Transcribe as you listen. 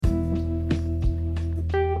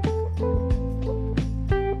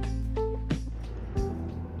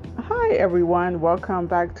Hi everyone, welcome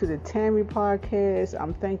back to the Tammy podcast.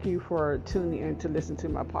 Thank you for tuning in to listen to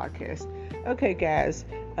my podcast. Okay guys,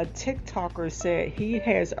 a TikToker said he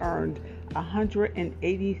has earned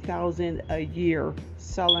 180,000 a year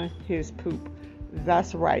selling his poop.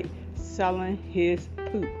 That's right, selling his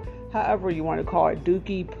poop. However you want to call it,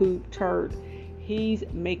 dookie, poop, turd. He's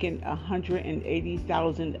making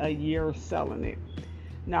 180,000 a year selling it.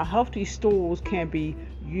 Now, healthy stools can be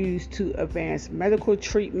used to advance medical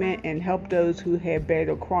treatment and help those who have bad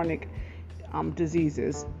or chronic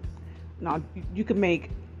diseases. Now, you can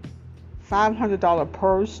make $500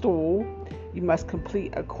 per stool. You must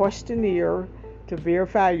complete a questionnaire to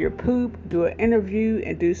verify your poop, do an interview,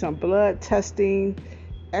 and do some blood testing.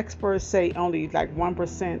 Experts say only like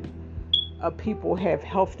 1% of people have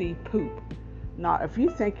healthy poop. Now, if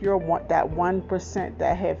you think you're that 1%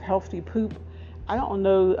 that have healthy poop, I don't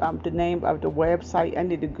know the name of the website. I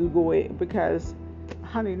need to Google it because,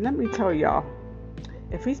 honey, let me tell y'all,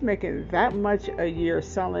 if he's making that much a year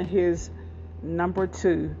selling his number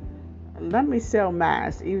two, let me sell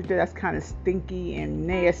mine. Even though that's kind of stinky and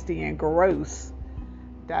nasty and gross.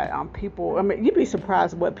 That people, I mean, you'd be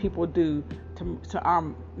surprised what people do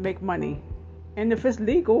to make money. And if it's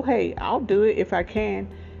legal, hey, I'll do it if I can.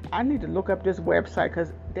 I need to look up this website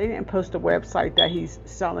because they didn't post a website that he's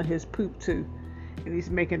selling his poop to. And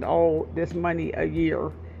he's making all this money a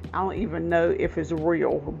year. I don't even know if it's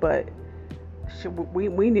real, but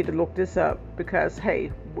we need to look this up because,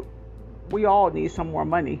 hey, we all need some more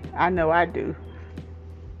money. I know I do.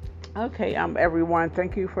 Okay, everyone,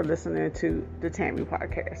 thank you for listening to the Tammy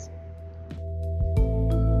podcast.